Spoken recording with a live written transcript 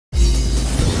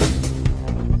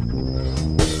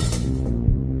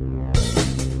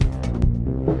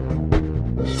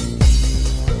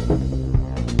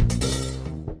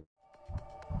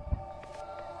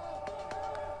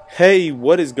Hey,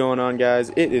 what is going on,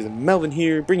 guys? It is Melvin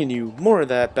here, bringing you more of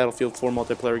that Battlefield 4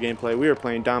 multiplayer gameplay. We are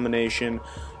playing Domination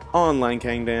on Lang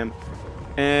Kangdam,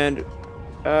 and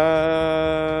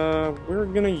I think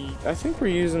I'm gonna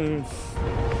use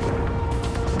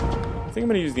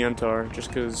the MTAR just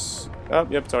because. Oh,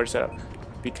 yep, it's already set up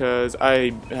because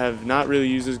I have not really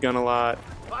used this gun a lot.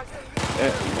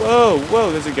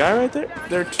 Whoa, there's a guy right there.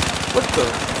 What the?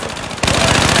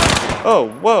 Oh,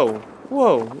 whoa,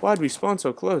 why'd we spawn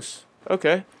so close?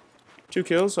 Okay, 2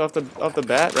 kills off the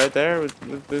bat right there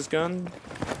with this gun.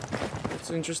 It's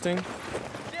interesting.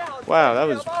 Wow, that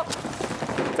was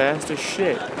fast as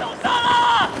shit.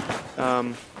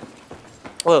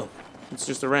 Whoa, it's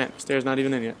just a ramp. Stairs not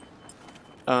even in yet.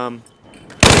 Oh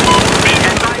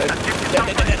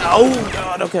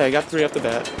god, okay, I got 3 off the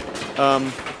bat.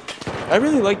 I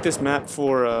really like this map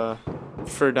for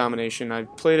Domination. I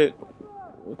played it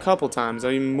a couple times. I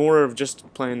mean, more of just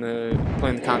playing the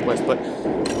Conquest, but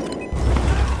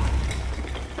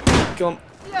kill him.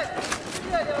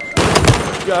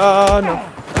 God, no.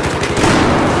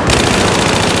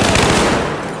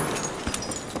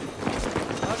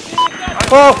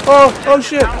 Oh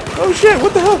shit! Oh shit!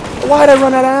 What the hell? Why did I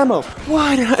run out of ammo?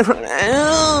 Why did I run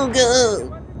out of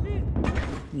ammo?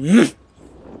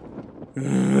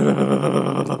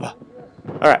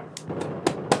 Alright.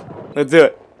 Let's do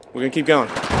it. We're gonna keep going.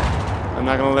 I'm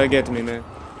not gonna let it get to me, man.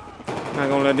 I'm not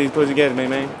gonna let these pussies get to me,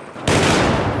 man.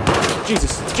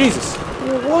 Jesus.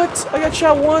 What? I got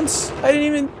shot once? I didn't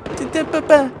even...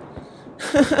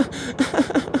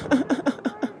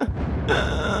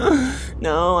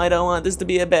 No, I don't want this to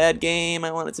be a bad game.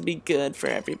 I want it to be good for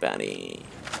everybody.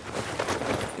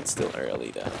 It's still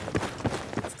early, though.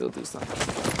 I can still do something.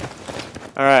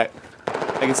 Alright.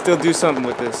 I can still do something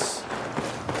with this.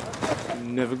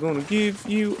 I'm never gonna give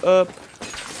you up.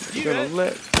 I'm gonna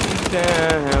let you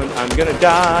down. I'm gonna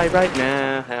die right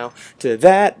now to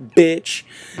that bitch.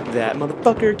 That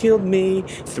motherfucker killed me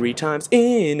 3 times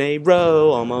in a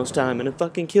row. Almost time to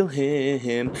fucking kill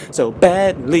him so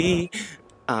badly.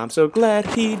 I'm so glad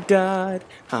he died.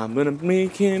 I'm gonna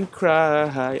make him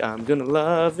cry. I'm gonna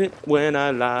love it when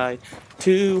I lie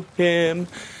to him.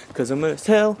 'Cause I'm gonna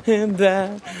tell him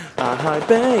that I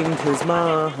banged his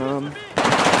mom.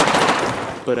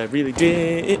 But I really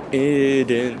didn't.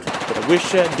 But I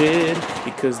wish I did.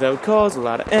 Because that would cause a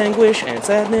lot of anguish and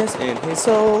sadness in his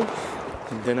soul.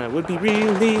 And then I would be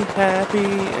really happy.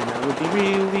 And I would be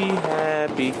really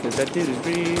happy. Because that dude is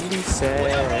really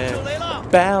sad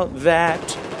about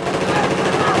that.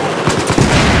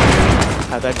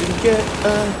 How that didn't get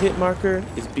a hit marker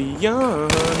is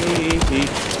beyond me.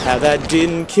 How that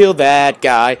didn't kill that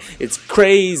guy, it's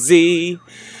crazy.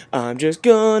 I'm just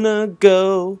gonna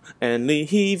go and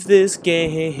leave this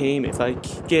game if I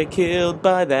get killed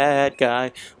by that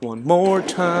guy one more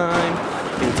time.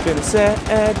 It's been a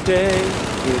sad day.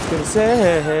 It's been a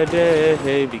sad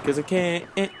day because I can't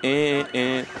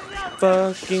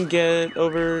fucking get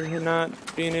over not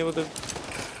being able to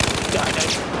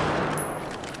die.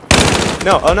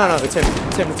 No, oh no, it's him.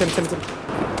 It's him.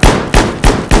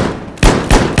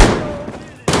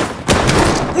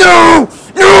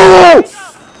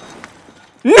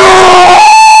 No!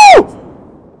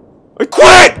 I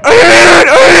quit! I hate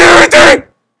everything!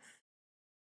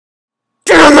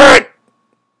 Damn it!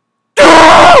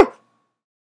 Ah!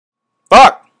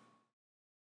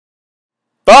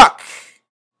 Fuck!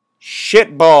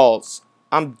 Shit balls.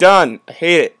 I'm done. I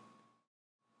hate it.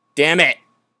 Damn it.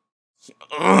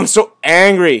 I'm so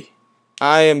angry.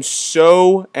 I am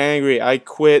so angry. I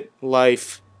quit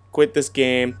life. Quit this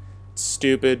game. It's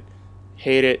stupid.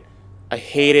 Hate it. I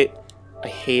hate it.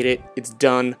 It's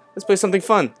done. Let's play something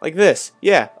fun like this.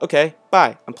 Yeah, okay.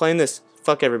 Bye. I'm playing this.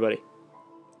 Fuck everybody.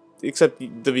 Except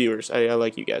the viewers. I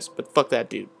like you guys. But fuck that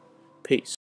dude. Peace.